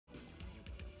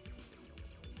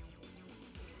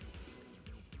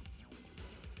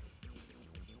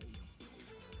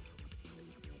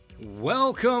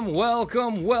Welcome,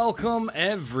 welcome, welcome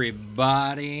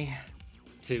everybody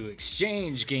to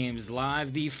Exchange Games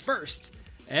Live, the first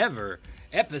ever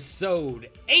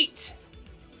episode 8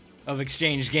 of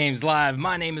Exchange Games Live.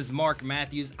 My name is Mark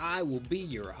Matthews. I will be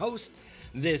your host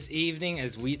this evening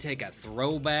as we take a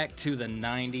throwback to the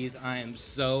 90s. I am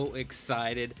so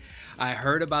excited. I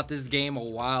heard about this game a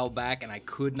while back and I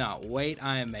could not wait.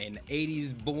 I am an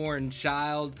 80s born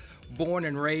child, born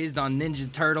and raised on Ninja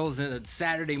Turtles and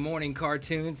Saturday morning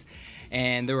cartoons,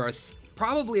 and there are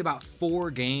probably about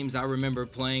 4 games I remember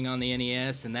playing on the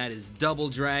NES, and that is Double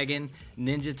Dragon,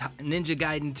 Ninja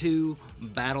Gaiden 2,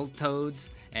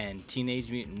 Battletoads, and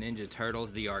Teenage Mutant Ninja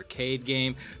Turtles, the arcade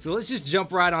game. So let's just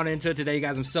jump right on into it today,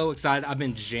 guys. I'm so excited. I've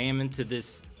been jamming to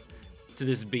this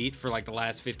beat for like the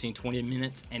last 15-20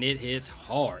 minutes, and it hits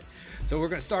hard. So we're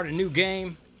gonna start a new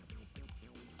game,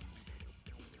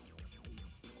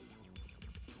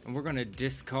 and we're gonna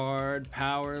discard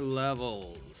power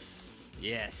levels.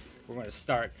 Yes, we're gonna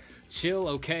start chill,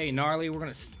 okay, gnarly. We're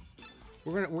gonna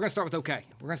start with okay.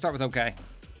 We're gonna start with okay.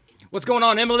 What's going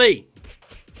on, Emily?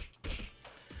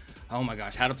 Oh my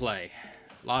gosh, how to play?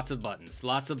 Lots of buttons.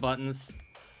 Lots of buttons.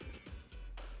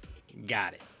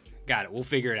 Got it. Got it. We'll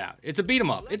figure it out. It's a beat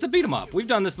 'em up. It's a beat 'em up. We've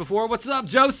done this before. What's up,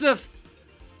 Joseph?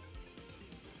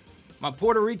 My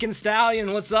Puerto Rican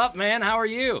stallion. What's up, man? How are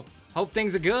you? Hope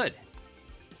things are good.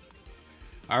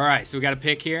 All right, so we got a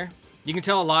pick here. You can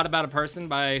tell a lot about a person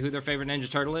by who their favorite Ninja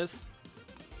Turtle is.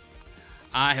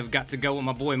 I have got to go with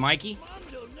my boy Mikey.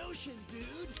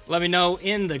 Let me know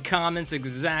in the comments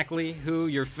exactly who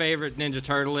your favorite Ninja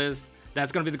Turtle is.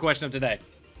 That's going to be the question of today.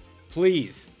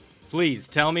 Please, please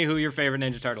tell me who your favorite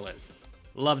Ninja Turtle is.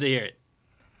 Love to hear it.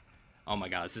 Oh my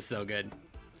god, this is so good.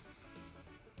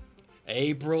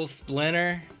 April,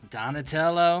 Splinter,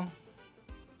 Donatello.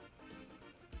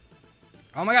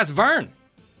 Oh my god, it's Vern.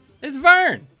 It's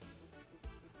Vern.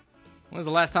 When was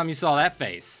the last time you saw that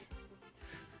face?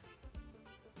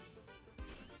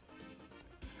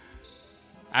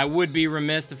 I would be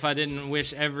remiss if I didn't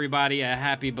wish everybody a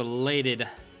happy belated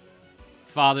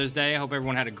Father's Day. I hope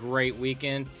everyone had a great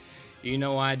weekend. You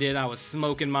know I did. I was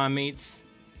smoking my meats.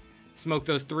 Smoked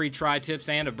those 3 tri-tips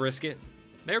and a brisket.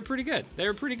 They were pretty good. They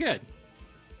were pretty good.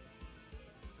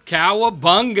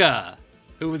 Cowabunga!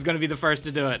 Who was going to be the first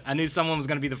to do it? I knew someone was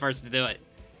going to be the first to do it.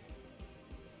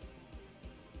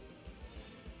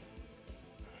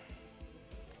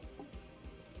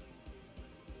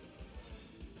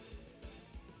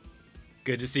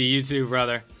 Good to see you too,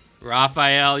 brother.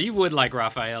 Raphael. You would like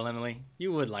Raphael, Emily.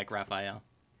 You would like Raphael.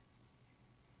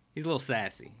 He's a little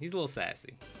sassy. He's a little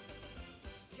sassy.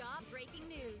 Job breaking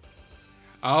news.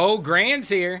 Oh, Grand's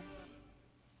here.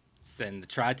 And the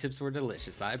tri-tips were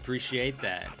delicious. I appreciate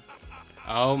that.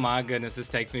 Oh my goodness, this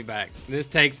takes me back. This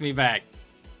takes me back.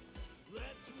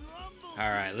 All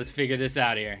right, let's figure this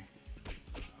out here.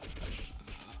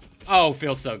 Oh,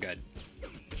 feels so good.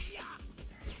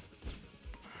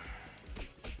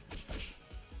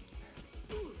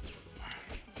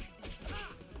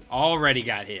 Already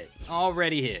got hit.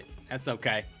 Already hit. That's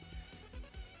okay.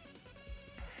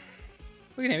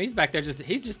 Look at him. He's back there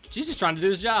he's just trying to do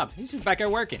his job. He's just back there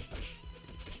working.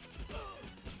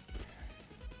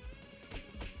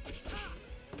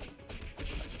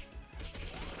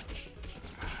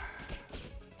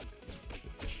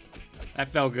 That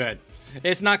felt good.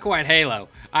 It's not quite Halo.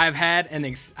 I've had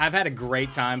a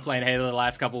great time playing Halo the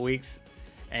last couple weeks,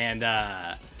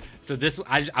 and so this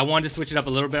I wanted to switch it up a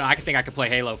little bit. I think I could play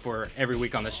Halo for every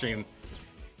week on the stream,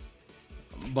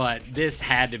 but this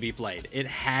had to be played. It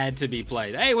had to be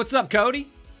played. Hey, what's up,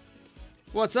 Cody?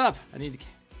 What's up? I need to.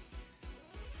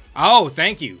 Oh,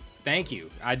 thank you, thank you.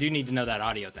 I do need to know that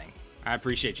audio thing. I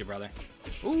appreciate you, brother.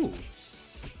 Ooh,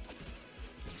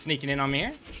 sneaking in on me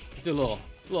here. Let's do a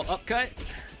little upcut.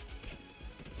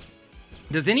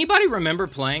 Does anybody remember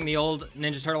playing the old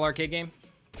Ninja Turtle arcade game?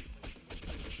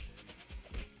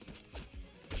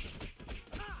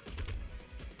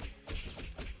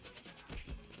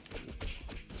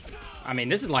 I mean,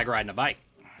 this is like riding a bike.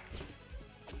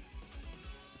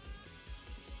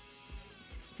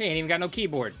 He ain't even got no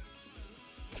keyboard.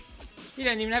 He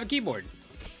doesn't even have a keyboard.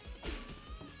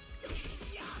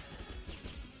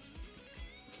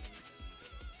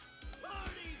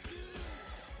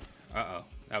 Uh-oh.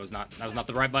 That was not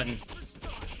the right button.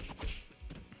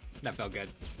 That felt good.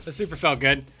 The super felt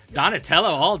good. Donatello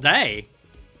all day.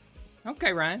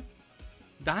 Okay, Ryan.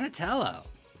 Donatello.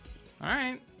 All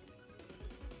right.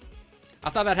 I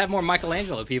thought I'd have more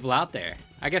Michelangelo people out there.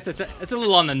 I guess it's a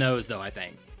little on the nose, though, I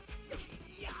think.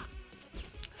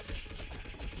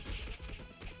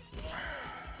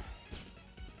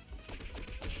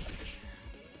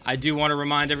 I do want to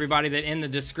remind everybody that in the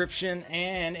description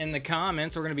and in the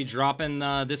comments, we're going to be dropping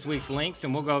this week's links,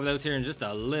 and we'll go over those here in just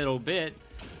a little bit.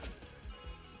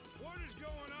 What is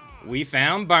going on? We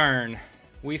found Burn.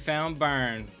 We found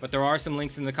Burn. But there are some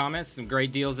links in the comments, some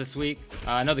great deals this week.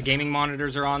 I know the gaming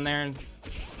monitors are on there.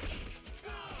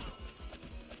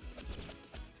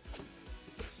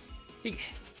 He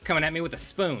coming at me with a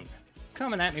spoon.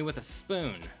 Coming at me with a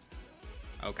spoon.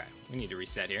 Okay, we need to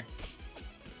reset here.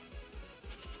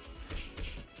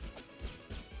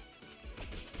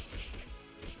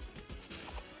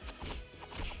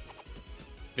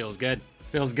 Feels good.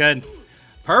 Feels good.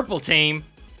 Purple team.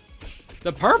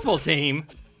 The purple team.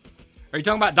 Are you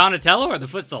talking about Donatello or the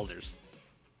Foot Soldiers?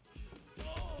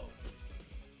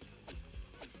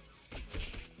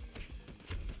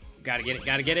 Gotta get it.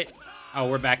 Gotta get it. Oh,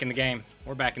 we're back in the game.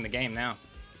 We're back in the game now.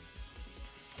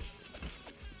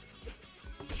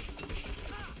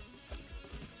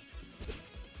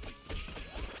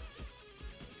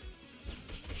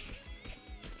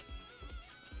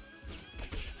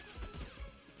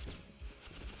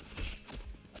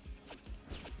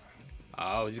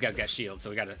 Oh, these guys got shields, so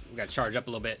we gotta charge up a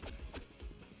little bit.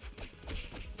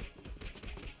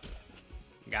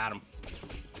 Got him.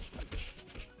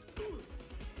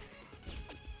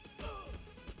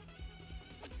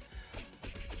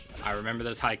 I remember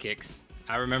those high kicks.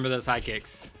 I remember those high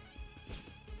kicks.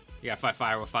 You gotta fight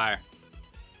fire with fire.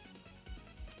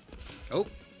 Oh.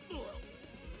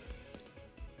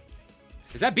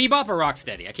 Is that Bebop or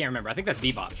Rocksteady? I can't remember. I think that's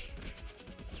Bebop.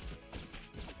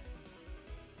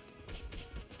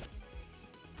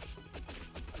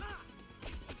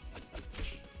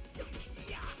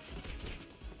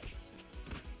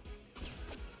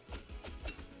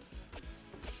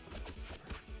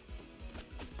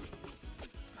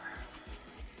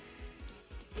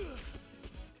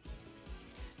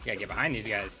 Gotta get behind these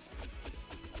guys.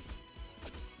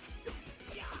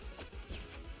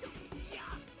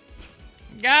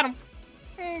 Got him.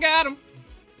 Got him.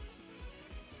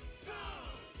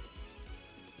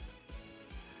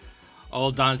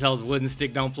 Old Donatello's wooden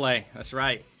stick don't play. That's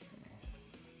right.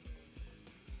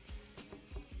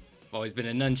 Always been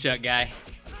a nunchuck guy.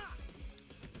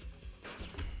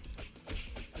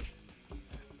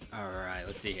 Alright,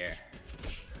 let's see here.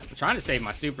 I'm trying to save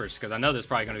my supers because I know there's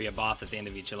probably going to be a boss at the end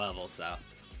of each level, so.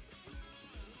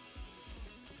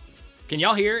 Can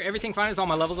y'all hear everything fine? Is all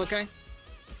my levels okay?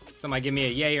 Somebody give me a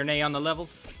yay or nay on the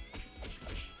levels.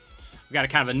 We got a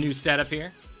kind of a new setup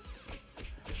here.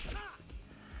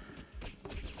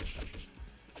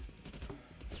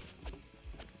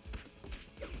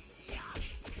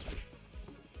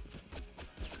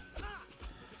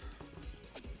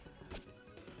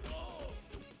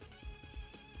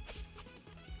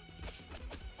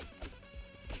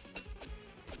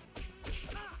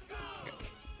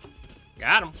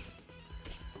 Got him.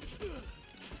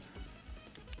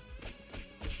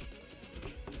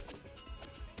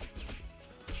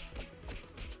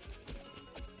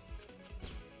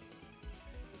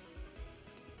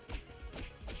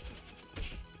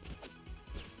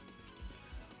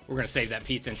 We're gonna save that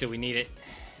pizza until we need it.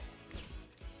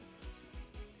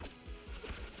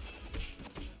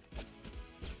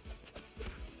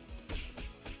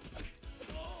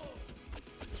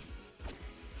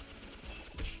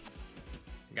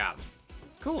 Got him.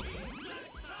 Cool.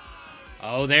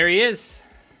 Oh, there he is.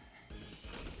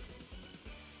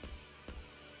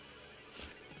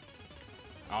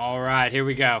 All right, here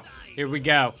we go. Here we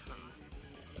go.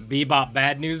 Bebop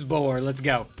Bad News Boar. Let's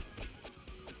go.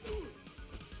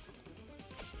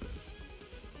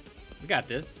 We got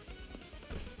this.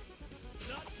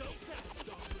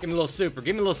 Give me a little super.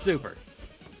 Give me a little super.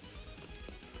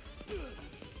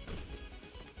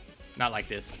 Not like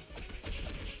this.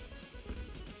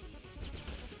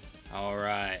 All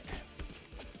right.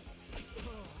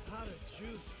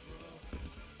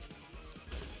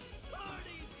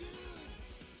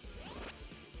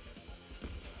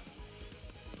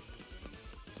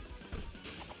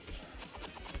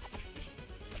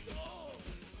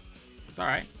 It's all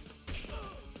right.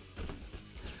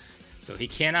 So he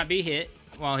cannot be hit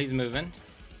while he's moving.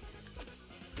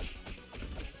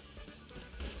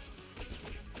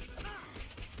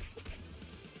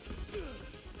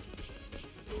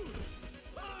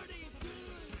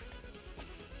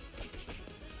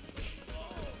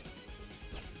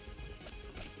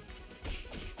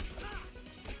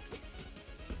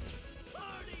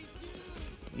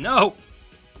 No.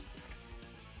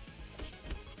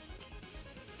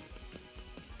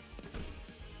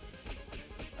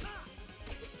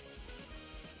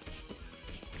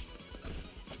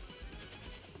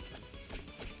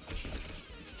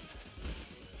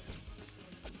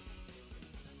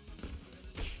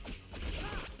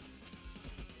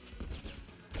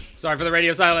 Sorry for the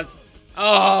radio silence.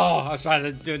 Oh, I was trying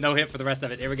to do a no hit for the rest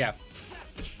of it. Here we go.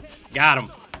 Got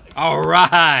him. All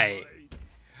right.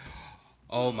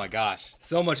 Oh my gosh.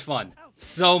 So much fun.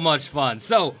 So much fun.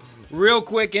 So, real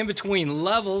quick in between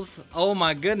levels. Oh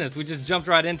my goodness. We just jumped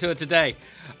right into it today.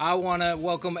 I want to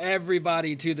welcome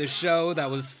everybody to the show.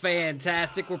 That was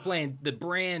fantastic. We're playing the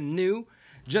brand new,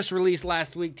 just released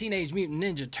last week, Teenage Mutant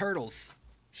Ninja Turtles.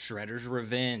 Shredder's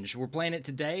Revenge. We're playing it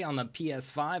today on the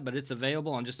PS5, but it's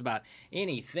available on just about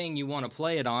anything you want to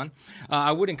play it on.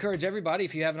 I would encourage everybody,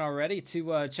 if you haven't already,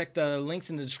 to check the links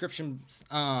in the description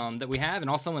that we have, and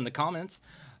also in the comments.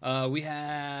 We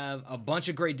have a bunch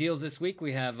of great deals this week.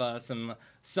 We have some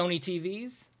Sony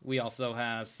TVs. We also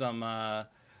have some,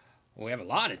 we have a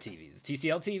lot of TVs.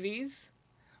 TCL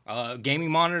TVs. Gaming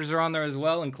monitors are on there as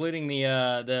well, including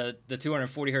the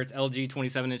 240 hertz LG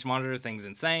 27-inch monitor. Thing's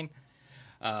insane.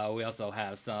 We also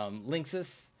have some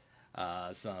Linksys,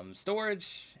 some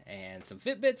storage, and some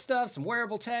Fitbit stuff, some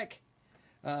wearable tech.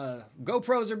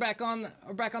 GoPros are back on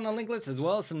the link list, as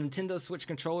well as some Nintendo Switch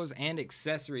controllers and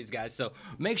accessories, guys. So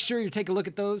make sure you take a look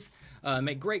at those.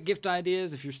 Make great gift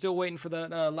ideas. If you're still waiting for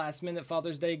the last-minute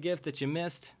Father's Day gift that you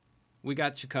missed, we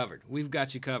got you covered. We've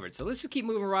got you covered. So let's just keep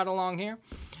moving right along here.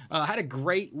 Had a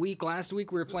great week last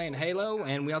week. We were playing Halo,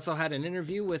 and we also had an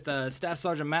interview with Staff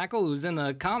Sergeant Mackle, who was in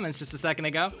the comments just a second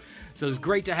ago. So it was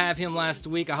great to have him last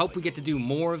week. I hope we get to do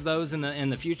more of those in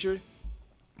the future.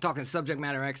 Talking subject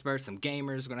matter experts, some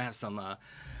gamers. We're going to have some, I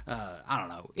don't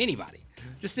know, anybody.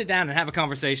 Just sit down and have a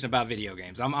conversation about video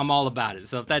games. I'm all about it.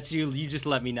 So if that's you, you just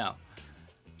let me know.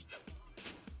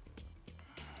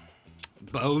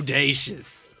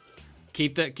 Bodacious.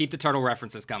 Keep the turtle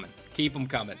references coming. Keep them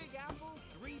coming. Big Apple,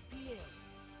 3 p.m.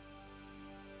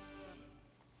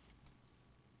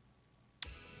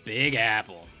 Big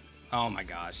Apple. Oh my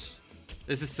gosh.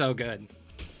 This is so good.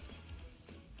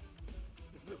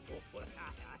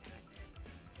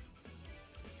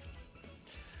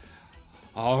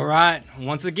 All right.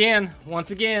 Once again.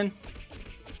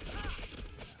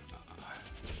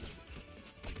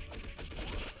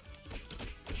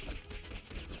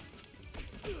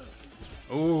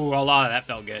 Ooh, a lot of that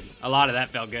felt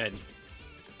good.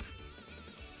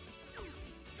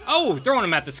 Oh, throwing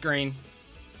him at the screen.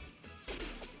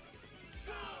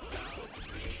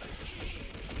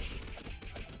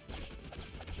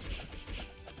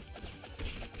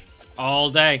 All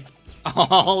day.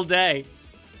 All day.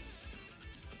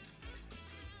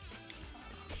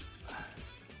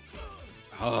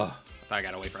 Oh, I thought I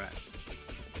got away from that.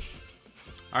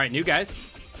 All right, new guys.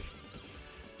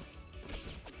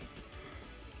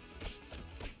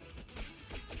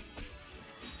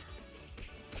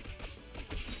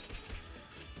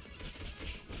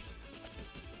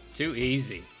 Too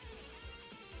easy.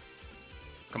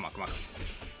 Come on.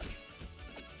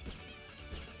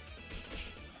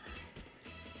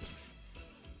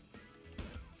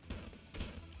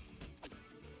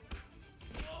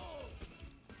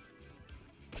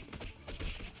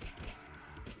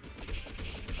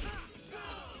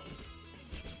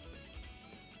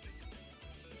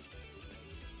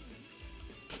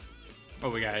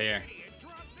 What we got here?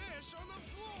 Drop this on the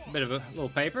floor. Bit of a little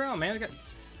paper. Oh man, we got.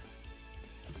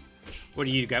 What do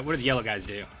you got? What do the yellow guys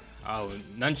do? Oh,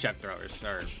 nunchuck throwers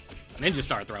or ninja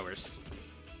star throwers.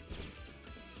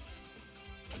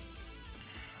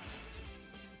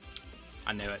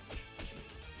 I knew it.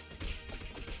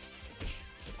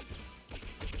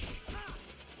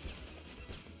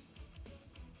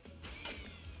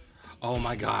 Oh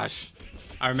my gosh.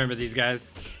 I remember these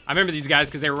guys. I remember these guys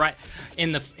because they were right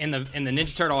in the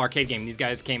Ninja Turtle arcade game. These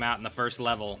guys came out in the first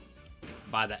level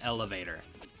by the elevator.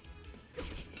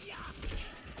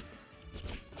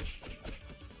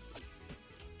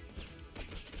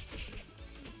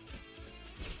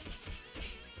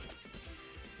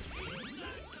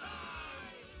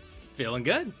 Feeling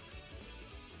good.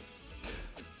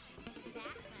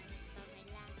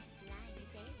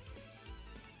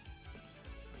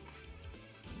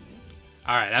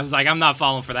 All right, I was like, I'm not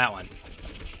falling for that one.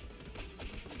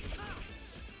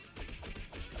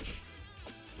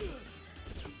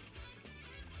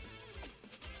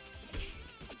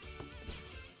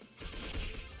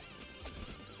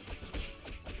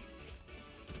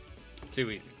 Too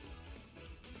easy.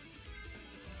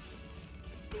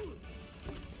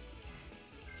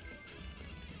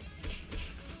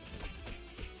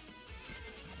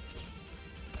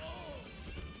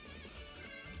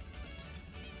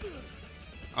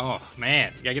 Oh,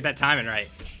 man. You gotta get that timing right.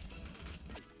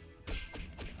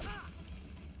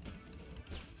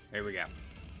 Here we go.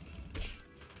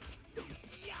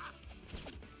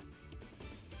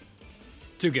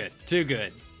 Too good. Too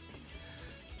good.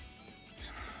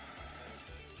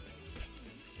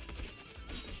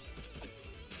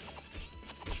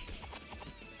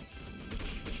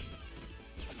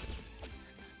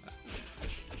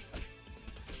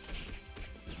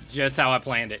 Just how I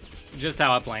planned it. Just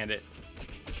how I planned it.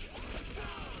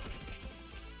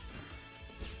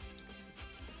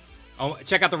 Oh,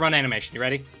 check out the run animation. You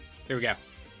ready? Here we go.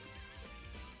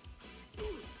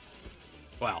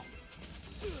 Wow.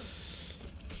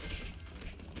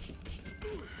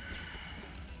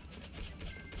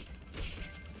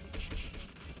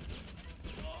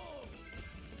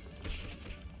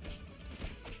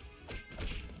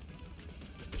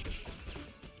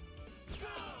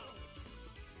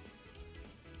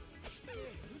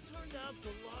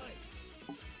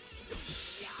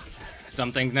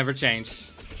 Some things never change.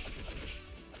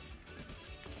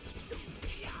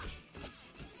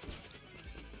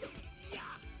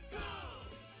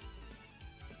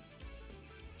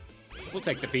 We'll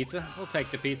take the pizza. We'll take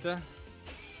the pizza.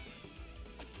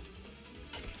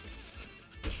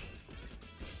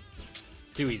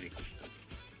 Too easy.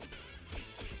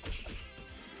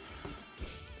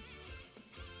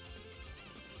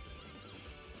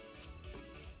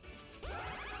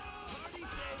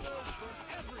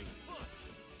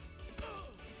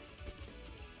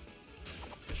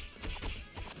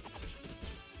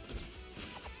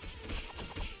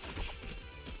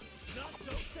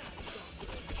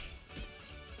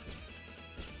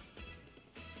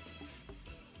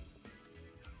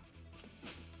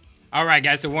 All right,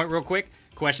 guys, so real quick,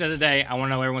 question of the day. I want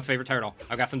to know everyone's favorite turtle.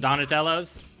 I've got some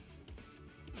Donatellos.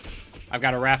 I've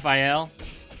got a Raphael.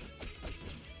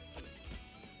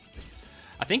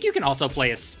 I think you can also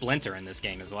play as Splinter in this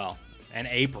game as well. And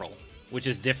April, which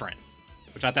is different,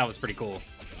 which I thought was pretty cool.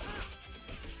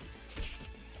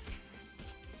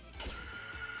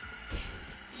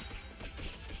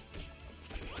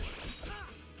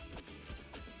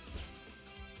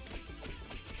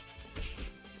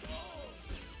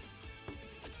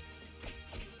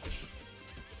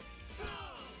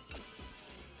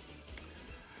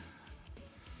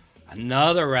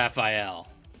 Another Raphael.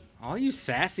 All you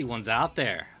sassy ones out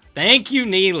there. Thank you,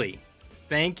 Neely.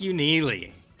 Thank you,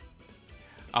 Neely.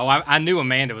 Oh, I knew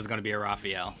Amanda was going to be a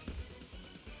Raphael.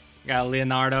 Got a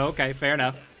Leonardo. Okay, fair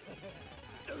enough.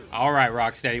 All right,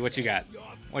 Rocksteady, what you got?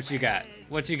 What you got?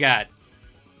 What you got?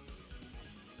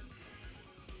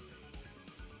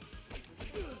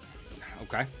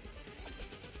 Okay.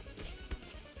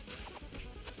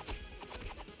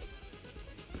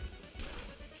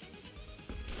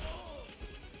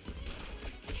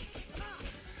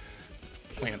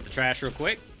 Clean up the trash real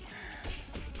quick.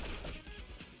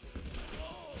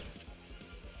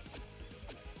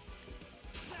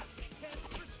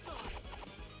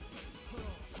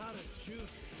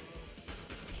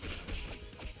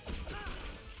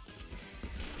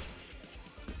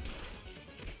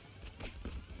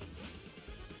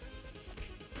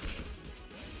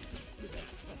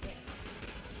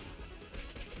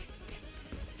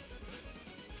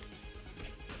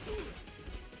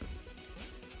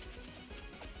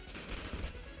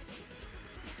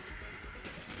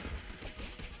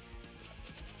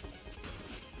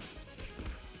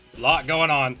 Lot going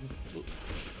on.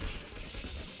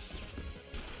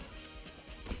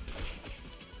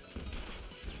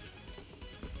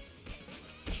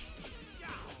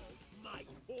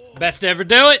 Best to ever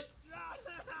do it.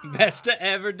 Best to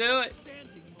ever do it.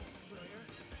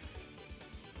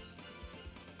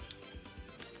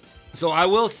 So I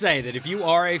will say that if you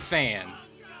are a fan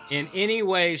in any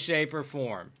way, shape, or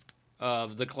form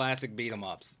of the classic beat 'em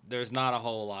ups, there's not a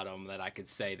whole lot of them that I could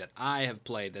say that I have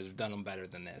played that have done them better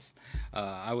than this.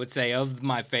 I would say of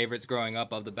my favorites growing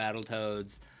up, of the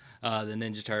Battletoads, the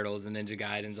Ninja Turtles, the Ninja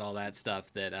Gaidens, all that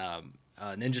stuff, that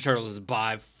Ninja Turtles is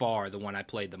by far the one I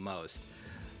played the most.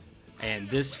 And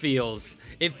this feels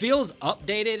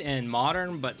updated and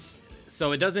modern, but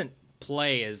so it doesn't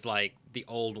play as like the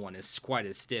old one is quite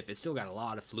as stiff. It's still got a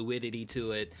lot of fluidity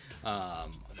to it.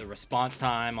 The response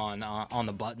time on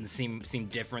the buttons seem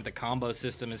different. The combo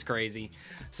system is crazy.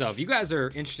 So if you guys are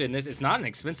interested in this, it's not an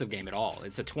expensive game at all.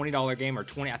 It's a $20 game or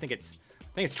I think it's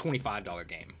 $25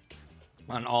 game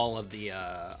on all of the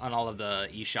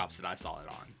eShops that I saw it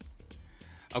on.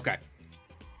 Okay.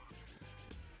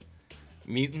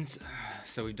 Mutants.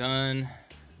 So we've done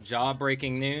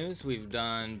jaw-breaking news. We've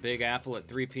done Big Apple at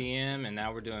 3 p.m. and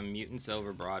now we're doing Mutants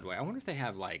over Broadway. I wonder if they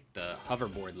have like the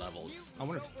hoverboard levels. I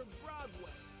wonder if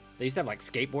they used to have like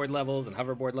skateboard levels and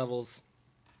hoverboard levels.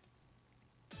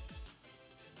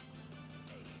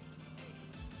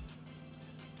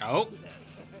 Oh.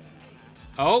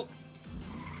 Oh.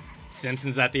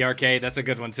 Simpsons at the arcade. That's a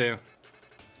good one too.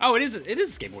 Oh, it is a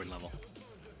skateboard level.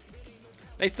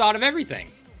 They thought of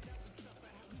everything.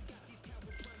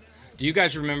 Do you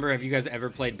guys remember, have you guys ever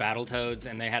played Battletoads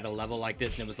and they had a level like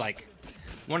this and it was like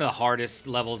one of the hardest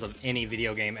levels of any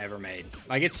video game ever made.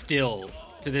 Like, it's still,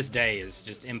 to this day, is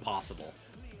just impossible.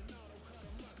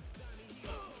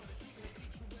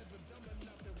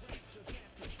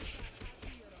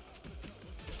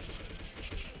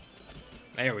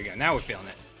 There we go. Now we're feeling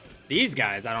it. These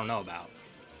guys, I don't know about.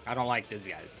 I don't like these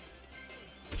guys.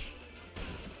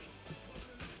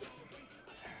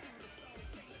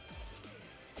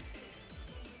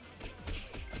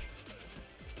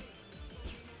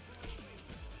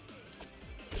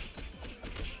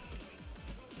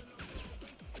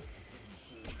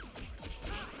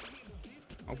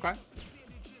 Okay.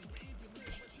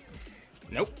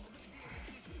 Nope.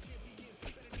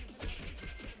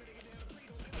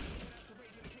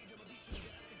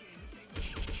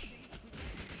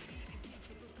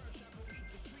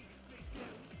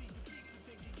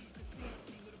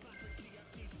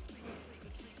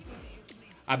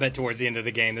 I bet towards the end of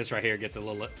the game, this right here gets a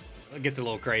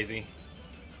little crazy.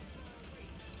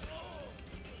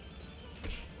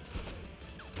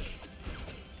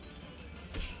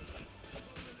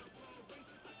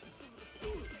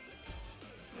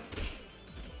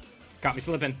 Caught me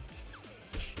slipping.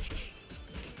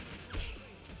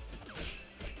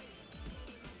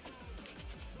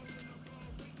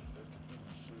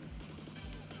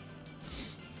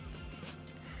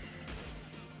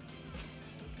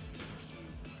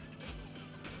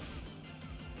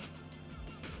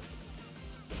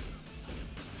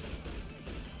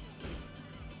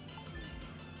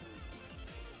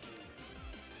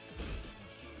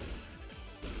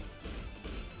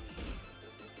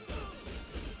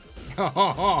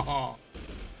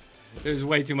 There's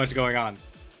way too much going on.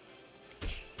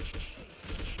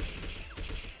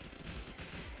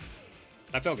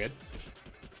 That felt good.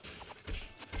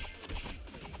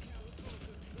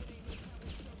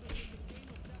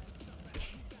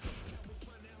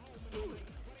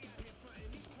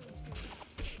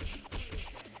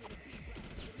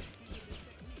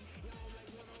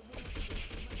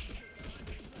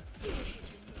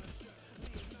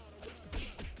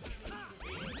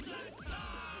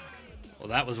 Well,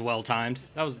 that was well timed.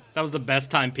 That was the best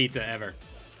timed pizza ever.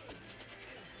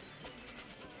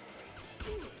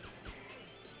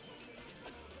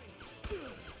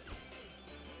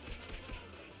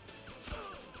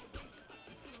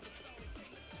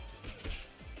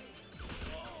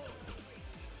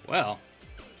 Well.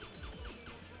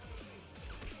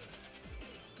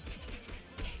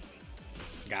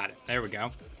 Got it. There we go.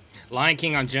 Lion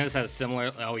King on Genesis has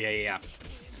similar. Oh, yeah.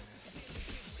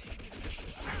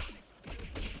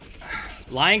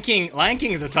 Lion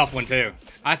King is a tough one too.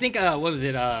 I think what was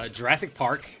it, Jurassic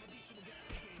Park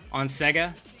on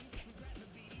Sega?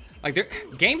 Like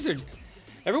games are,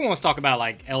 everyone wants to talk about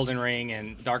like Elden Ring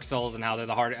and Dark Souls and how they're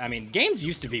the hard. I mean, games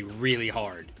used to be really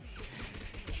hard.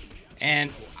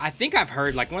 And I think I've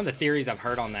heard, like, one of the theories I've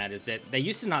heard on that is that they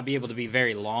used to not be able to be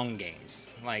very long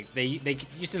games. Like they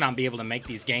used to not be able to make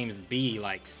these games be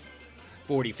like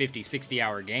 40, 50,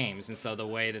 60-hour games, and so the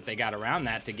way that they got around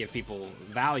that to give people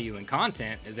value and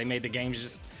content is they made the games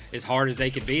just as hard as they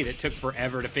could be that took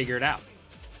forever to figure it out.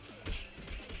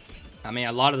 I mean,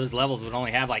 a lot of those levels would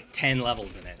only have like 10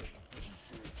 levels in it,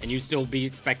 and you'd still be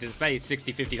expected to pay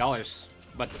 $60, $50,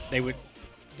 but they would.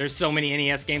 There's so many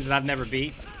NES games that I've never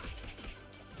beat.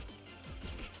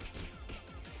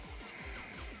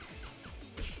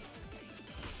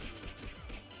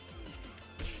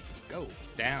 Go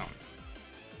down.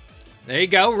 There you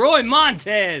go, Roy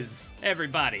Montez,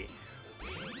 everybody.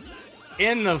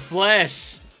 In the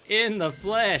flesh, in the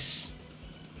flesh.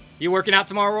 You working out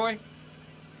tomorrow, Roy?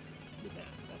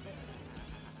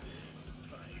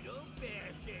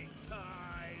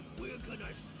 We're gonna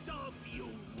stop you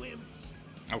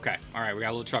wimps. Okay, all right, we got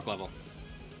a little truck level.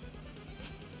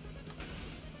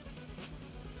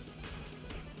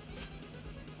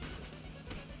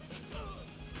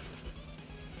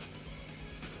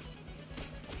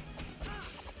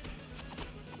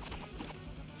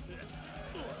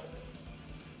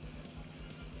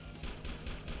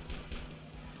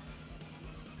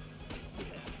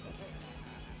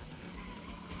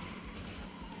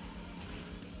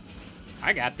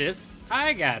 I got this.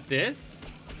 I got this.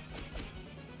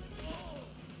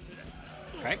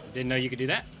 Okay, didn't know you could do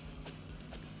that.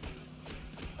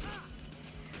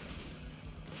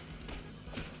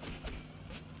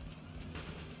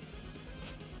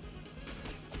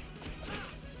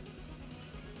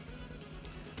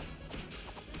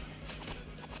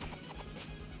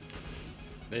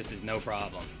 This is no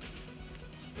problem.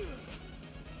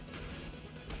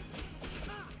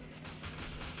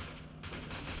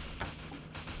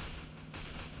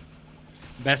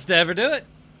 Best to ever do it.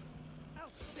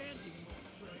 Outstanding,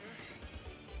 player.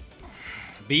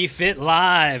 Be Fit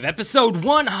Live, episode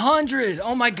 100.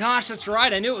 Oh my gosh, that's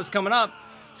right. I knew it was coming up.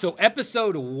 So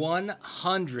episode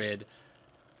 100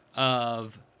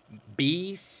 of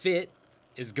Be Fit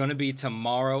is going to be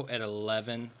tomorrow at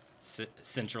 11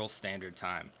 Central Standard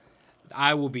Time.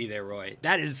 I will be there, Roy.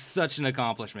 That is such an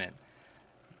accomplishment.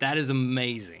 That is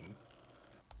amazing.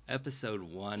 Episode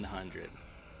 100.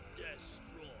 Destroy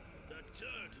the turtles.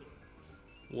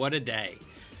 What a day.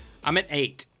 I'm at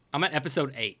 8. I'm at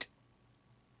episode 8.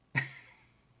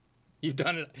 You've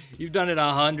done it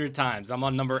 100 times. I'm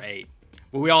on number 8.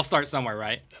 But we all start somewhere,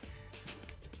 right?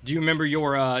 Do you remember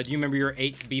your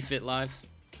 8th Be Fit Live?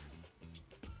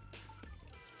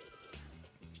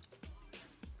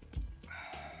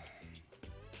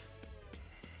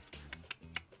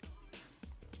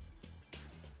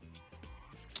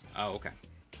 Oh, okay.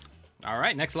 All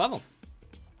right, next level.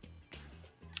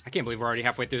 I can't believe we're already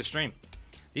halfway through the stream.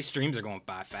 These streams are going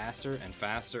by faster and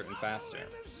faster and faster.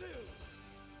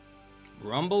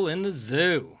 Rumble in the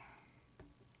Zoo.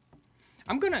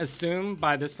 I'm going to assume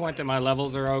by this point that my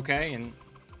levels are okay, and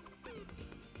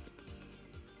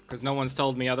because no one's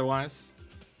told me otherwise.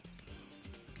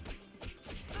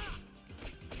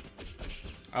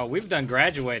 Oh, we've done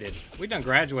graduated. We've done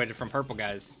graduated from purple,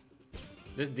 guys.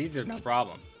 These are no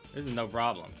problem. This is no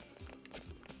problem.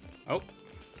 Oh.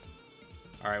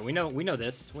 All right, we know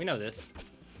this. We know this.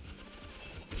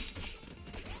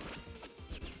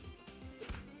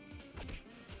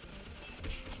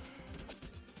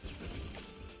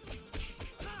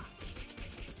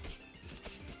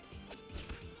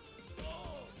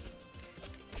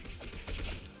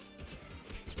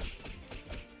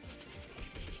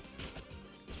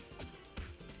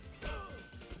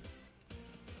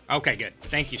 Okay, good.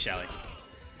 Thank you, Shelly.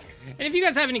 And if you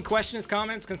guys have any questions,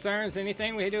 comments, concerns,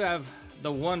 anything, we do have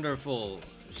the wonderful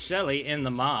Shelly in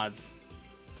the mods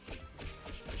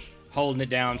holding it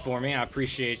down for me. I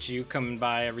appreciate you coming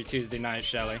by every Tuesday night,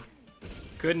 Shelly.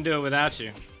 Couldn't do it without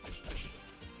you.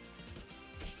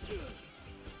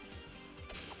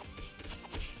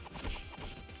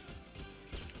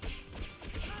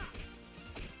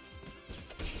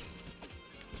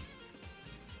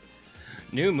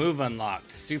 New move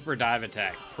unlocked. Super dive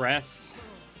attack. Press.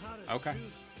 Okay.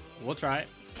 We'll try it.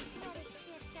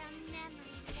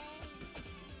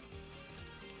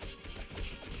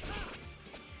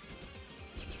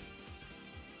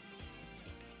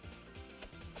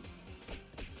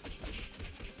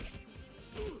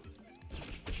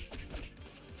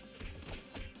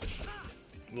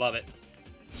 Love it.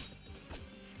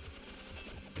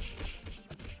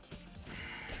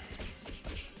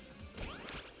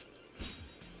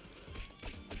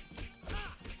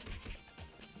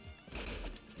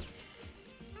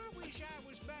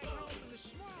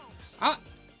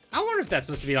 I wonder if that's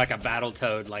supposed to be like a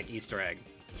Battletoad like Easter egg.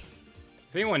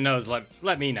 If anyone knows,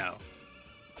 let me know.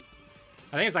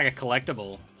 I think it's like a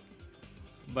collectible,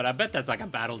 but I bet that's like a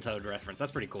Battletoad reference. That's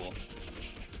pretty cool.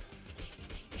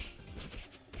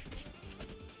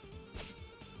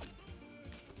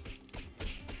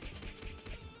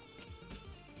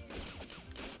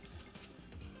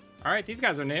 All right, these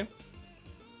guys are new.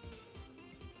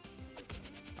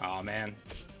 Oh man,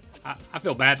 I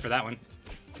feel bad for that one.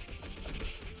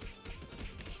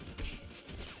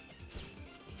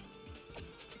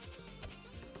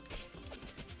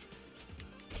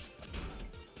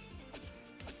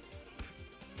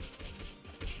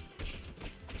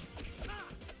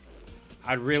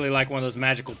 I'd really like one of those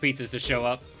magical pizzas to show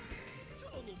up.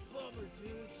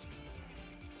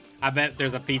 I bet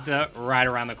there's a pizza right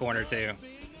around the corner too.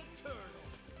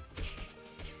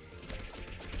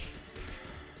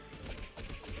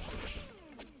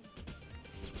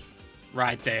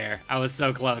 Right there. I was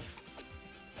so close.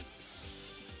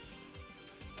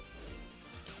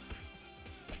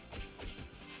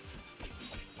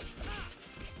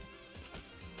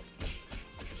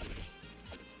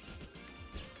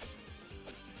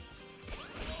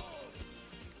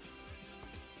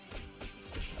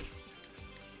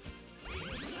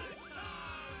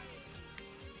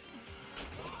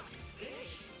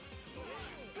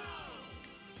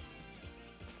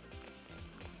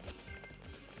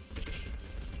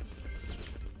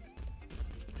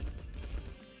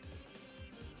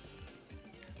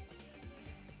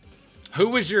 Who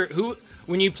was your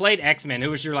when you played X-Men, who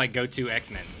was your like go-to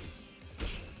X-Men?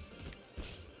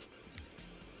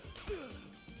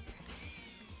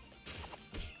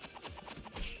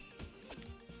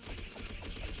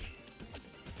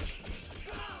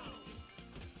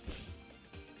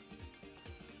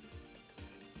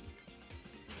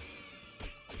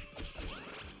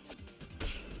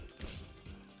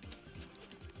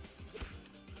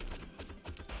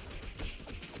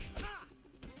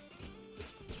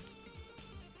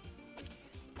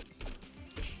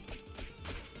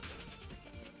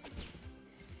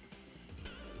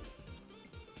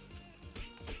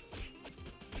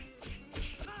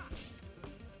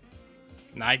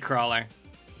 Nightcrawler.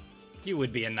 You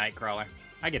would be a Nightcrawler.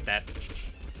 I get that.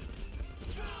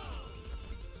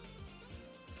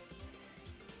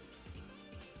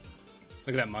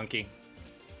 Look at that monkey.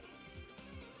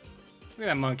 Look at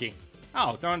that monkey.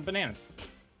 Oh, throwing bananas.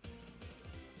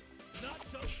 Not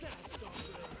so fast, Uncle.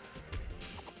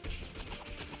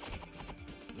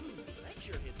 That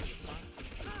sure hits the spot.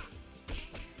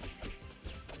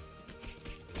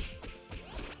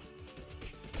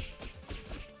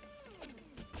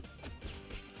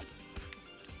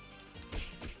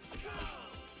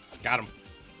 Got him.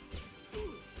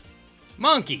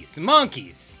 Monkeys,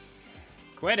 monkeys.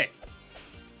 Quit it.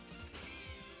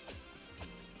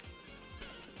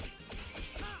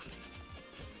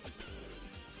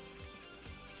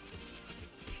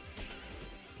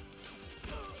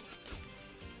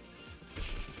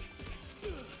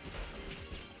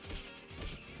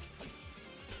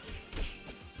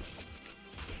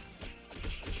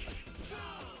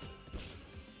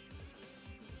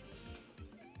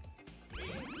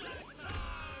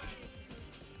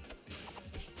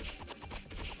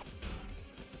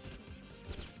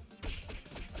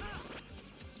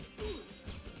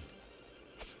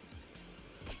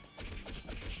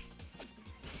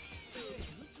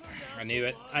 I knew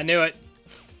it. I knew it.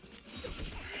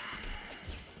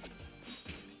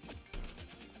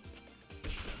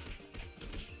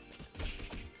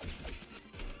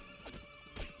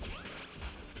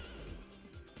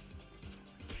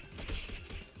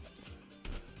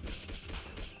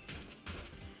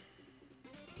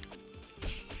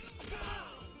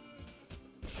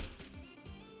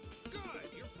 Good,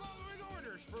 you're following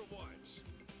orders for once.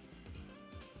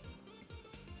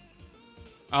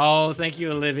 Oh, thank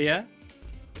you, Olivia.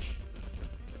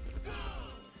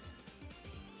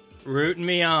 Rooting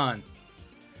me on.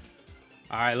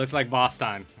 All right, looks like boss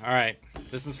time. All right,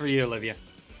 this is for you, Olivia.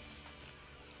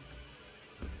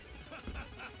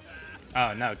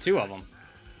 Oh, no, 2 of them.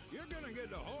 You're gonna get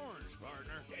the horns,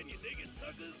 partner. Can you dig it,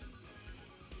 suckers?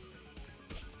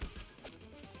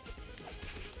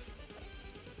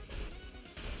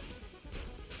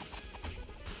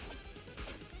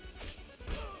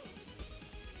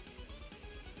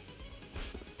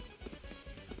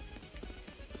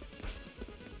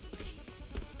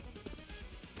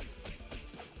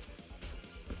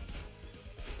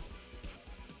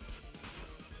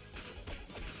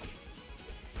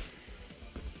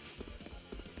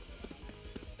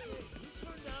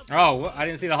 Oh, I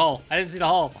didn't see the hole. I didn't see the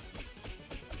hole.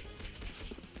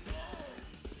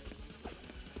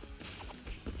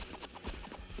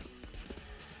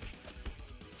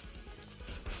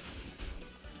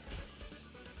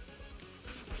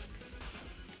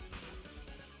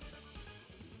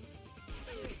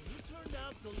 You turned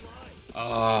out the light.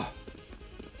 Oh.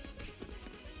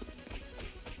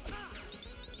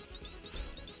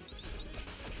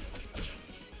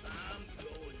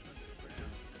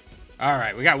 All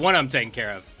right, we got one of them taken care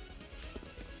of.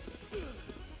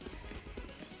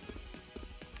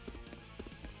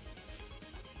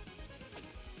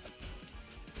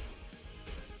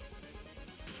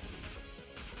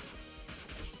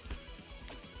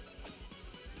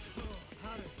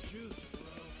 How to juice, bro.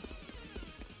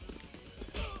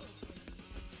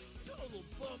 Total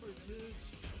bummer, dudes.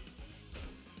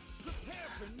 Prepare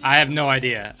for I have no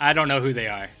idea. I don't know who they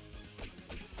are.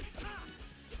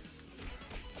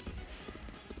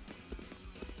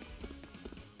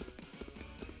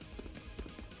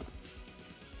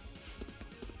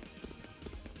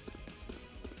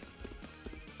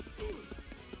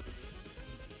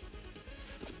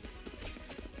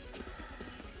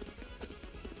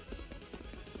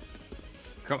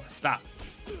 Come on, stop.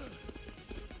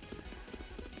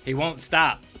 He won't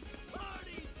stop.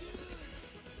 party, dude.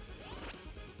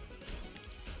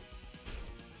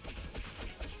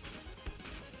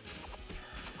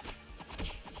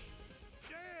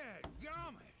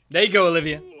 Dadgummit. There you go,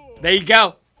 Olivia. There you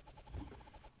go.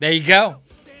 There you go.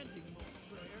 Standing mode,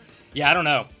 player. Yeah, I don't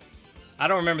know. I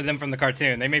don't remember them from the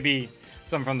cartoon. They may be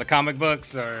some from the comic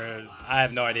books, or I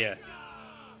have no idea.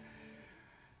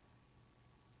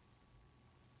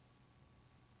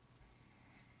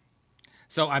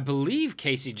 So I believe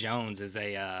Casey Jones is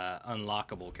a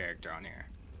unlockable character on here.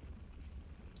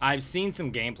 I've seen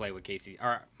some gameplay with Casey,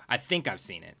 or I think I've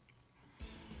seen it.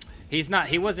 He's not.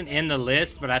 He wasn't in the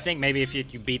list, but I think maybe if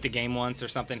you beat the game once or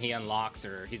something, he unlocks,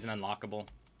 or he's an unlockable.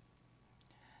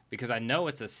 Because I know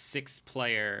it's a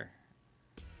 6-player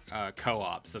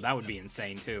co-op, so that would be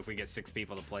insane too if we get 6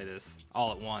 people to play this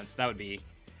all at once. That would be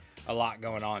a lot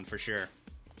going on for sure.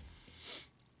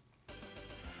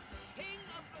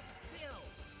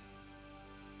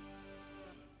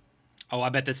 Oh, I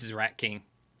bet this is Rat King.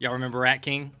 Y'all remember Rat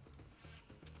King?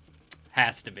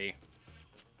 Has to be.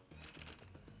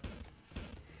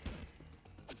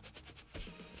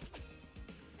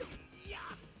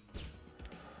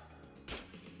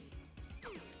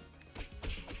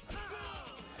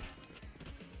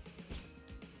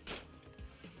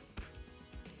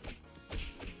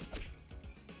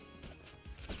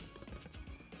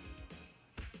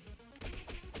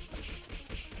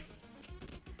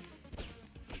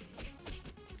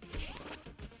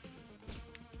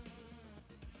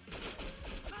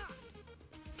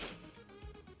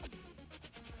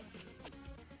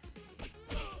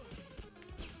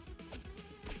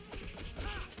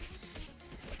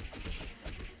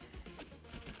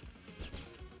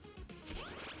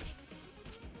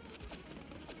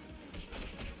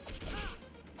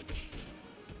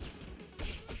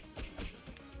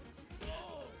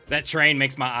 That train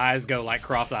makes my eyes go like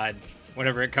cross-eyed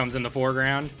whenever it comes in the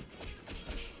foreground.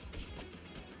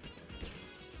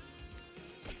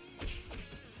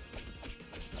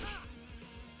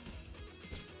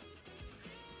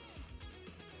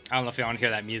 I don't know if y'all want to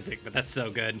hear that music, but that's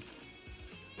so good.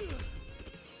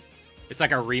 It's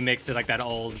like a remix to like that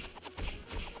old...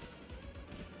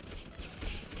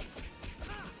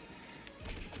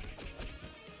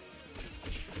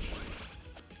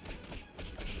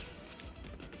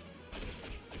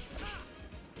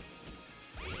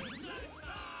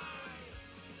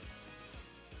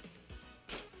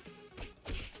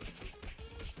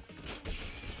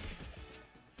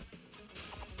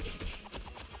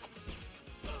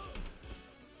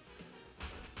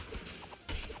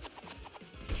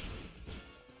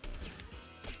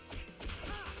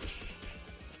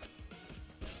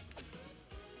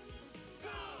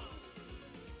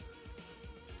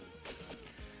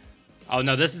 Oh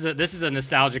no, this is a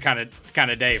nostalgia kind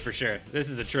of day for sure. This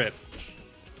is a trip.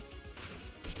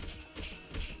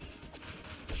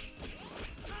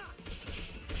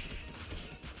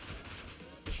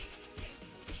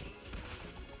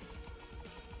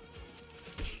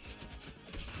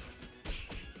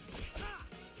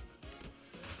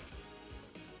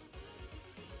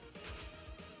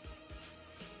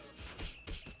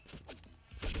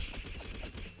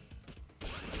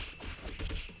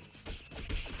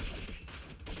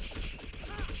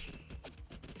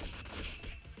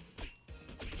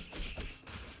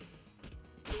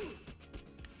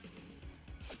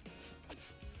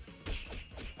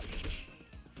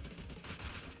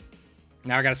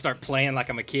 Now I gotta start playing like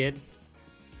I'm a kid.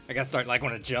 I gotta start like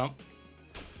want to jump.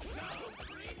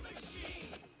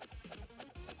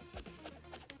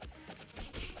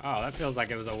 Oh, that feels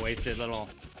like it was a wasted little...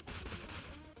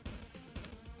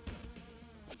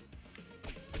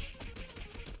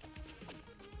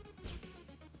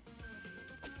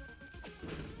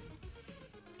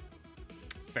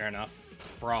 Fair enough.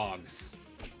 Frogs.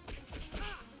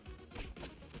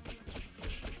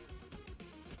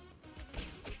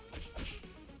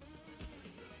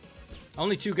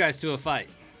 Only two guys to a fight.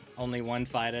 Only one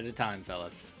fight at a time,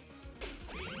 fellas.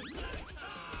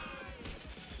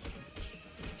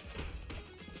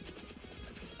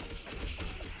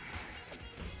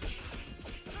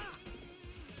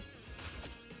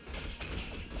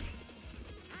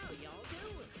 How y'all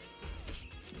doing?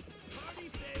 Party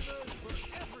favors for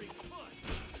every foot.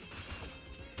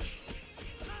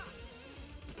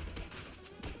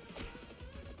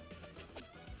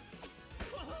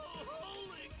 Whoa,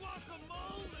 holy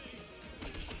guacamole!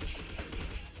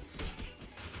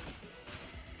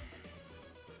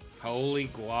 Holy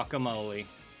guacamole.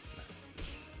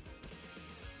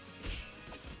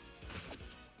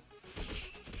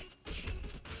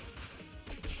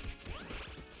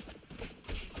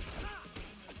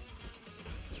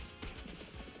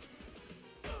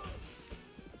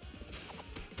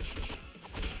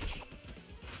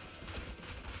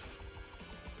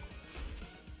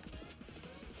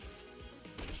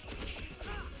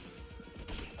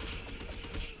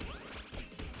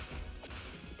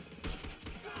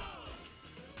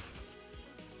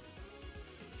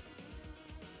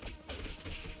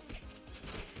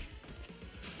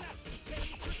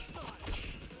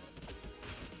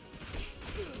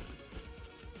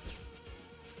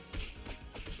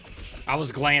 I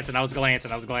was glancing.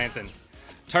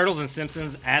 Turtles and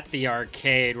Simpsons at the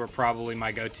arcade were probably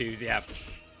my go-tos, yeah.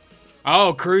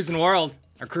 Oh, Cruisin' World,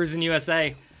 or Cruisin'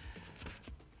 USA.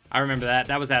 I remember that.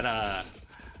 That was at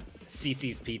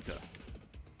CC's Pizza.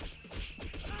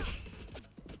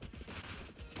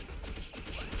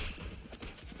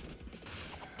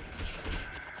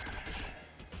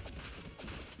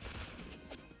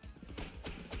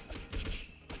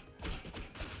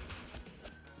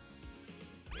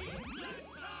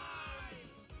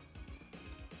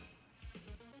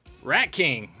 Rat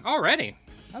King already.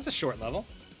 That's a short level.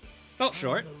 Felt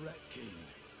short.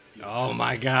 Oh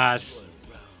my gosh.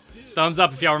 Thumbs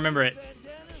up if y'all remember it.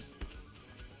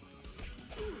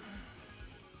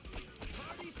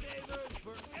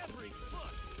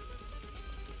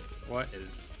 What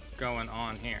is going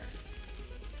on here?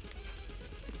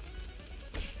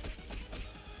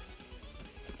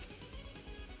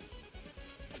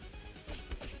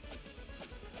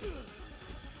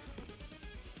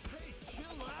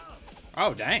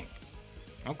 Oh, dang.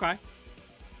 Okay.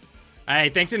 Hey,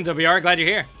 thanks, MWR. Glad you're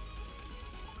here.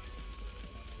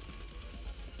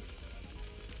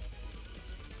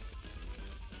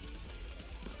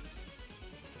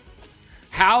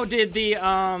 How did the,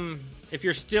 if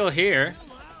you're still here,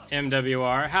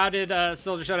 MWR, how did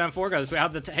Soldier Showdown 4 go this week? How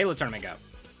did the Halo tournament go?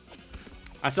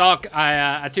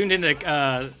 I tuned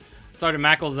into Sergeant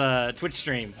Mackel's Twitch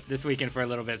stream this weekend for a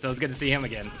little bit, so it was good to see him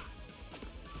again.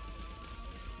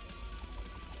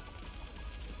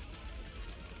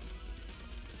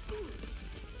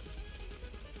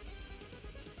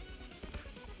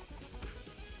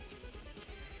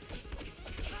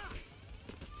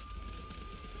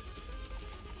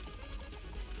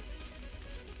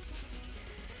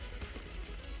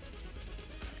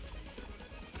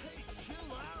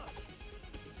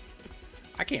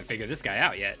 I can't figure this guy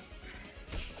out yet.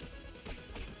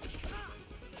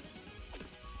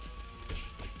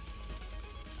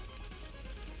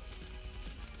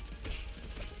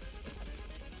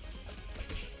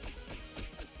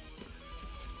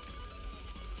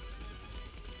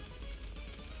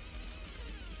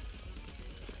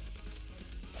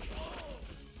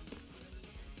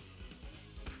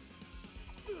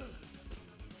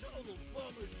 Total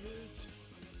bummer, dudes.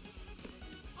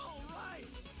 All right.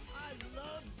 I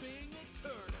love being a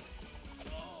turtle.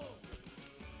 Oh.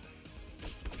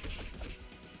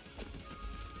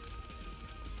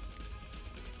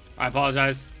 I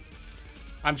apologize.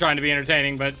 I'm trying to be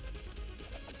entertaining, but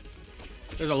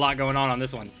there's a lot going on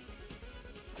this one.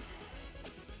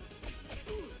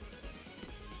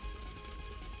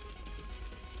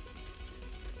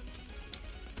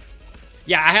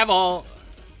 Yeah, I have all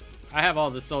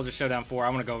the Soldier Showdown 4. I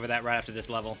want to go over that right after this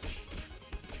level.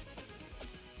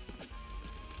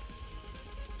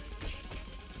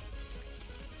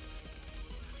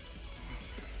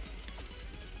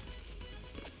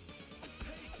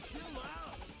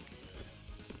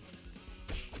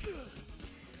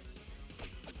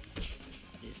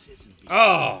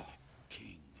 Oh,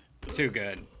 too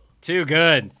good. Too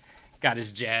good. Got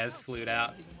his jazz flute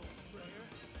out.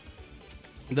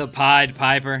 The Pied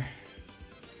Piper.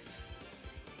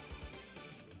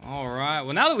 All right.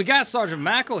 Well, now that we got Sergeant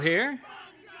Mackel here,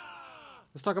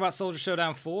 let's talk about Soldier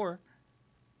Showdown 4.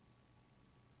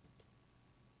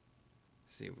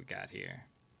 Let's see what we got here.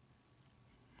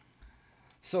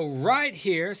 So right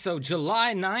here, so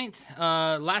July 9th,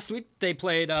 last week they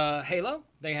played Halo.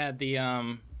 They had the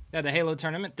Halo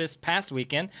tournament this past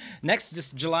weekend. Next,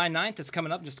 this July 9th is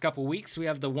coming up, just a couple weeks. We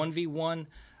have the 1v1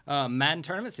 Madden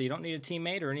tournament, so you don't need a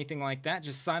teammate or anything like that.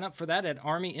 Just sign up for that at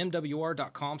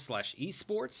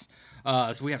armymwr.com/esports.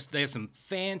 So they have some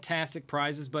fantastic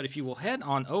prizes, but if you will head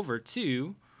on over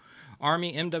to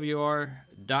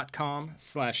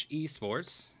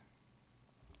armymwr.com/esports.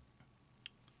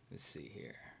 Let's see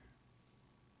here.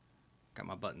 Got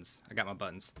my buttons. I got my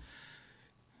buttons.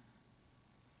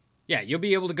 Yeah, you'll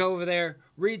be able to go over there,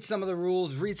 read some of the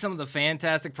rules, read some of the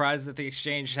fantastic prizes that the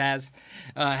exchange has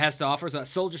to offer. So that's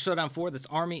Soldier Showdown 4. That's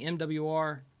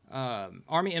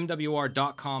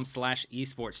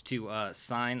armymwr.com/esports to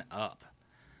sign up.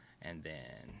 And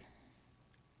then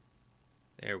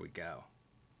there we go.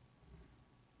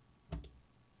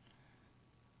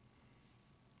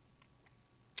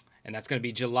 And that's going to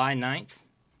be July 9th.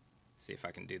 See if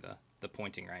I can do the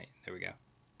pointing right. There we go.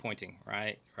 Pointing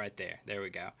right there. There we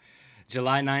go.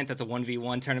 July 9th, that's a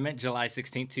 1v1 tournament. July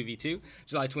 16th, 2v2.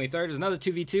 July 23rd is another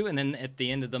 2v2. And then at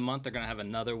the end of the month, they're going to have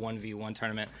another 1v1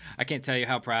 tournament. I can't tell you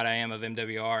how proud I am of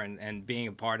MWR and being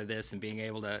a part of this and being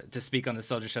able to speak on the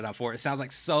Soldier Showdown 4. It sounds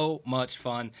like so much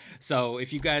fun. So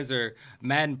if you guys are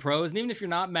Madden pros, and even if you're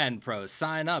not Madden pros,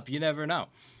 sign up. You never know.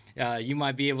 You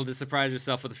might be able to surprise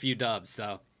yourself with a few dubs.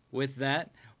 So with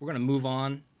that, we're going to move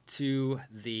on to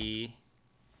the...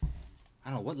 I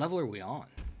don't know, what level are we on?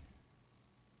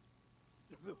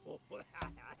 Show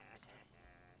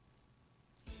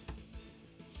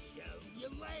you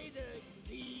later,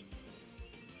 geek.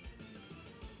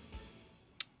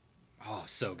 Oh,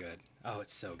 so good. Oh,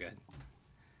 it's so good.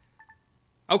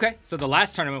 Okay, so the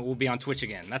last tournament will be on Twitch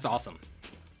again. That's awesome.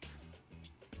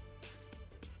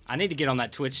 I need to get on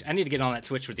that Twitch. I need to get on that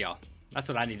Twitch with y'all. That's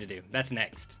what I need to do. That's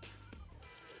next.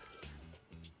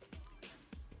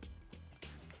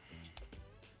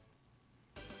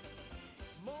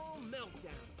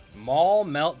 Mall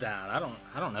meltdown.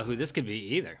 I don't know who this could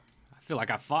be either. I feel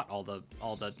like I fought all the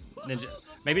ninja.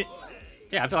 Maybe.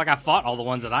 Yeah, I feel like I fought all the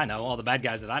ones that I know, all the bad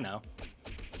guys that I know.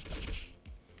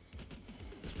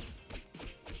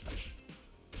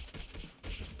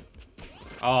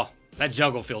 Oh, that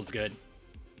juggle feels good.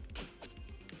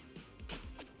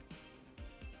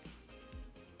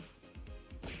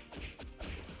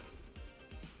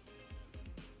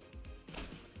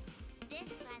 This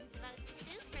one's about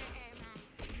Super Irma.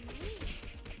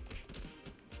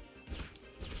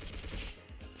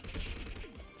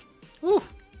 Woo.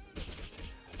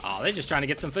 Oh, they're just trying to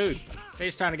get some food. They're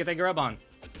just trying to get their grub on.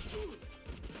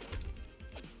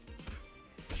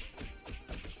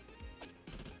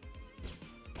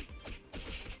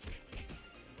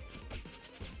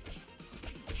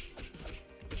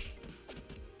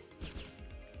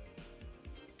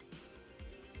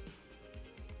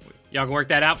 Y'all gonna work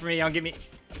that out for me? Y'all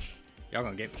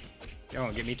gonna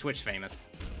get me Twitch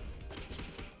famous.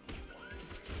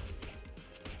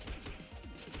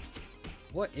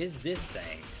 What is this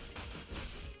thing?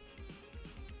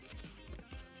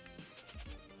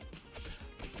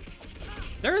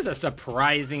 There is a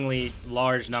surprisingly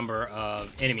large number of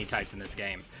enemy types in this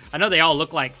game. I know they all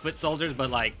look like foot soldiers, but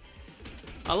like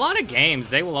a lot of games,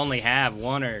 they will only have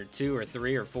 1 or 2 or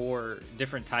 3 or 4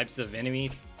 different types of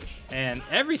enemy. And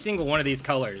every single one of these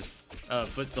colors of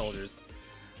foot soldiers,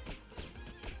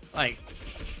 like,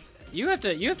 you have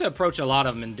to approach a lot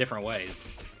of them in different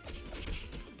ways.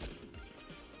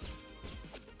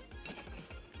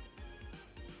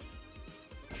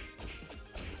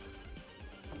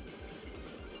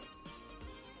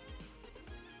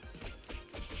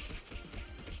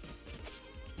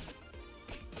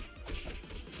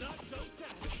 Not so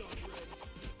fast, already.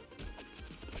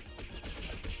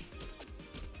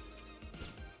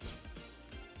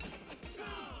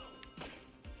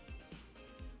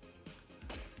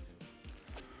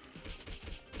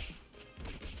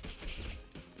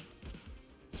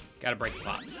 Gotta break the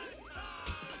bots.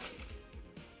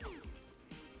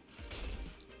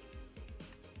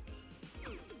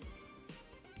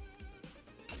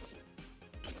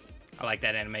 I like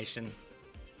that animation.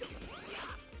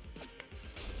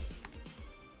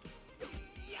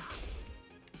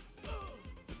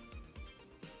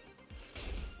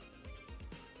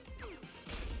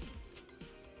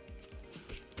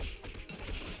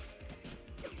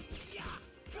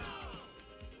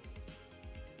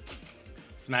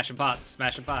 Smashing bots,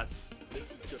 smashing bots. This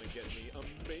is gonna get me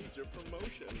a major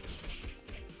promotion.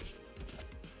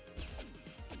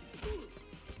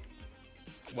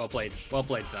 Well played,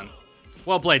 son.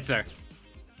 Well played, sir.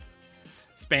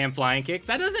 Spam flying kicks.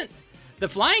 That doesn't... The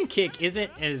flying kick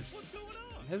isn't as...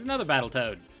 There's another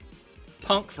Battletoad.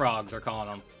 Punk frogs are calling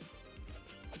them.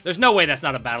 There's no way that's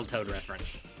not a Battletoad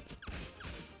reference.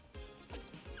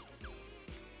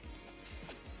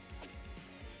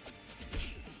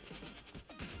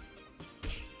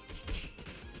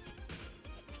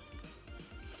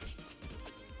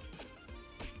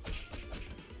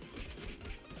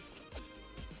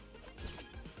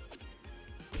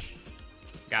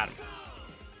 Got him.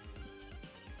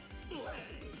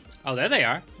 Oh, there they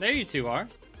are. There you two are.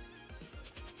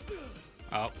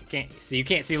 Oh, can't see. You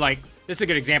can't see, like, this is a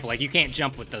good example. Like, you can't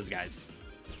jump with those guys.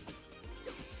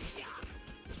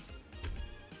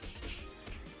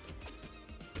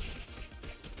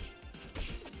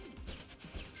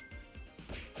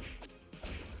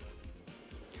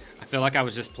 I feel like I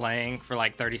was just playing for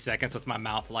like 30 seconds with my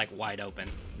mouth like wide open,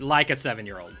 like a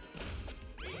 7-year-old.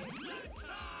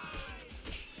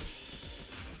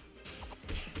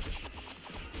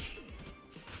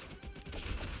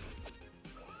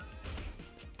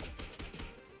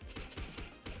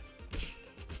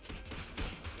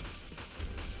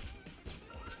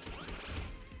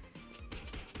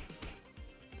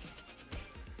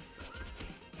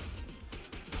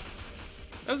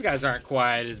 Those guys aren't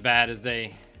quite as bad as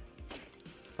they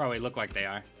probably look like they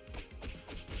are.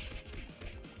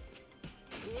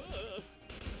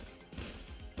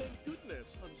 Thank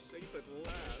goodness I'm safe at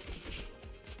last.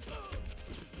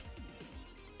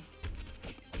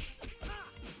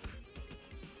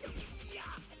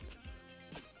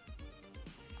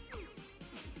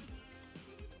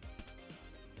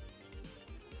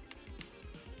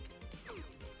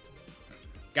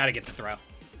 Gotta get the throw.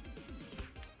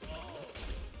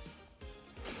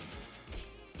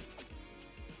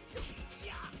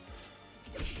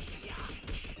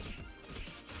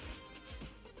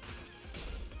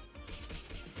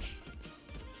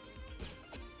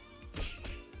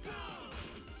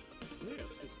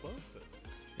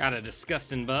 Got a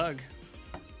disgusting bug.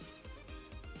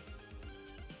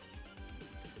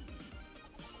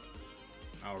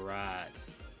 All right.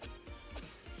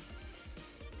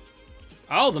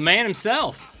 Oh, the man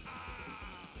himself.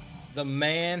 The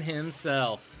man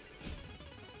himself.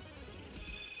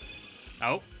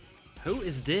 Oh, who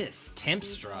is this?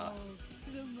 Tempstra.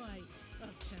 The might of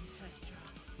Tempestra.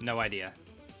 No idea.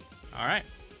 All right.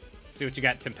 See what you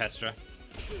got, Tempestra.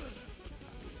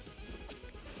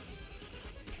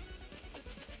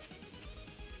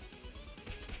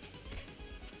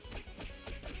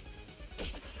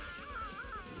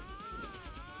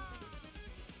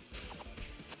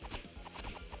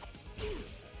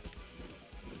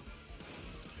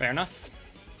 Fair enough.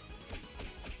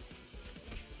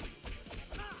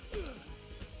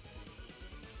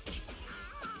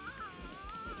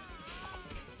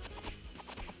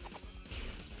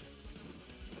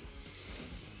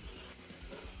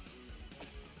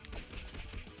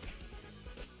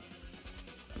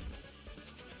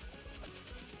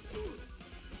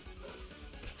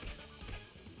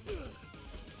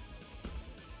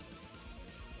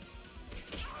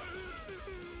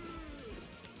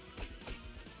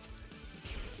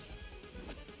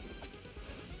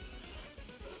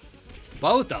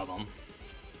 Both of them.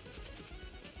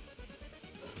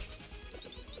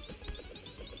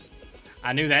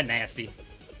 I knew that nasty.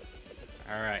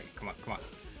 All right, come on, come on.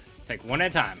 Take one at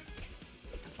a time.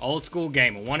 Old school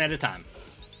game, one at a time.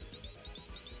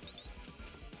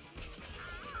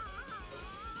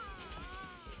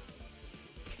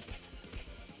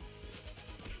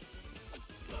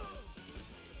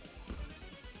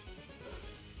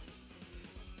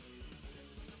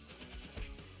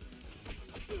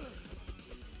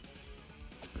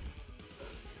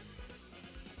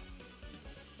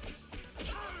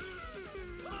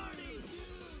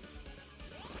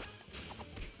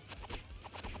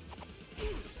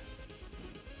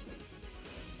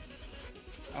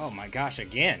 Oh my gosh,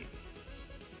 again.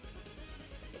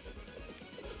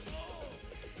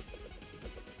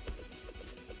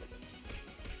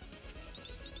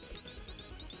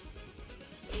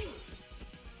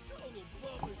 Total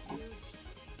bummer, dudes.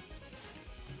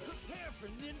 Prepare for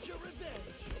ninja revenge.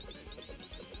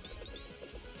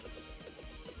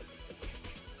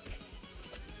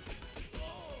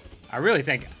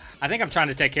 I think I'm trying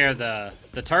to take care of the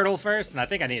turtle first, and I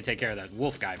think I need to take care of the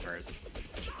wolf guy first.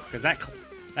 Because that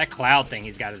cloud thing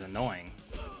he's got is annoying.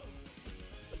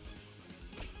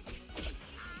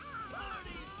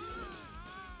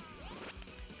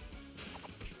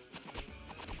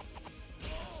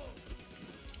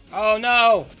 Oh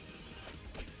no!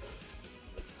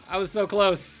 I was so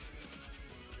close.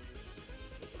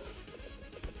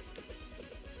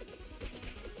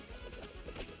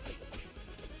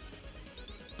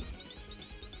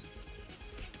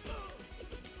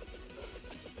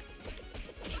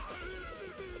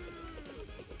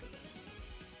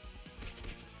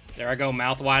 There I go,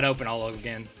 mouth wide open all over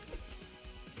again.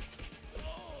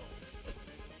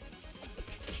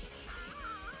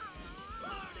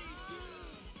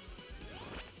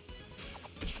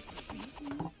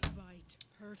 Right,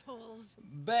 turtles.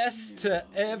 Best to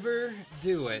ever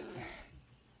do it.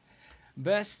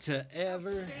 Best to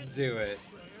ever do it.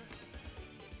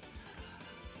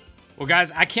 Well,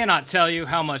 guys, I cannot tell you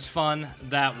how much fun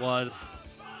that was.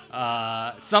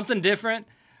 Something different.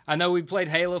 I know we played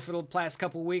Halo for the past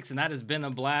couple weeks, and that has been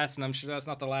a blast, and I'm sure that's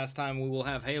not the last time we will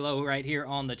have Halo right here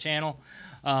on the channel.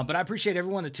 But I appreciate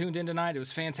everyone that tuned in tonight. It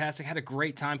was fantastic. Had a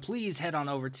great time. Please head on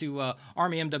over to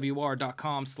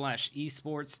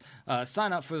armymwr.com/esports.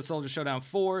 Sign up for the Soldier Showdown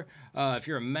 4. If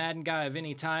you're a Madden guy of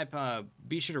any type,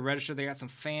 be sure to register. They got some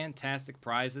fantastic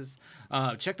prizes.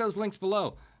 Check those links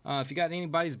below. If you got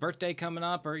anybody's birthday coming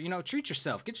up, or, you know, treat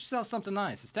yourself. Get yourself something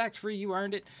nice. It's tax-free. You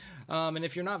earned it. And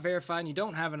if you're not verified and you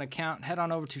don't have an account, head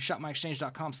on over to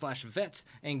shopmyexchange.com/vets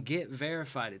and get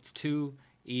verified. It's too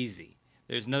easy.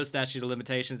 There's no statute of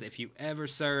limitations. If you ever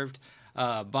served,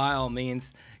 by all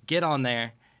means, get on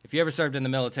there. If you ever served in the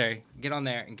military, get on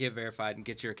there and get verified and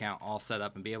get your account all set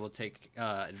up and be able to take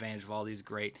advantage of all these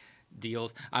great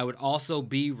deals. I would also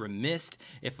be remiss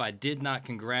if I did not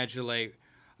congratulate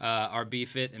our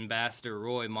BFit ambassador,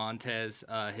 Roy Montez.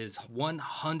 His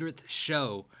 100th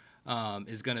show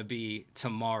is going to be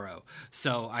tomorrow.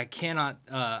 So I cannot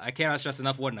stress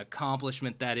enough what an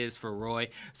accomplishment that is for Roy.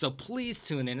 So please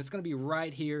tune in. It's going to be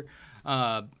right here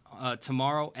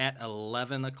tomorrow at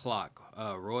 11 o'clock.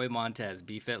 Roy Montez,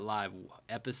 BFit Live,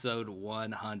 episode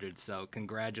 100. So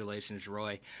congratulations,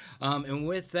 Roy. And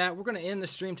with that, we're going to end the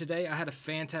stream today. I had a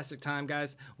fantastic time,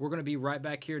 guys. We're going to be right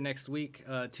back here next week,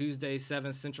 Tuesday,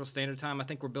 7 Central Standard Time. I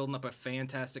think we're building up a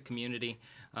fantastic community.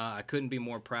 I couldn't be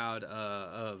more proud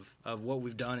of what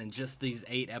we've done in just these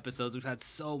 8 episodes. We've had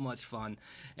so much fun,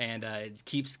 and it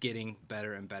keeps getting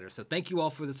better and better. So thank you all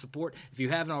for the support. If you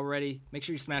haven't already, make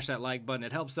sure you smash that like button.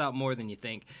 It helps out more than you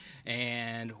think.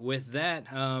 And with that,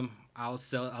 I'll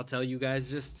tell you guys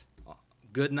just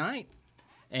good night,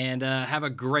 and have a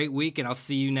great week, and I'll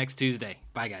see you next Tuesday.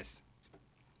 Bye, guys.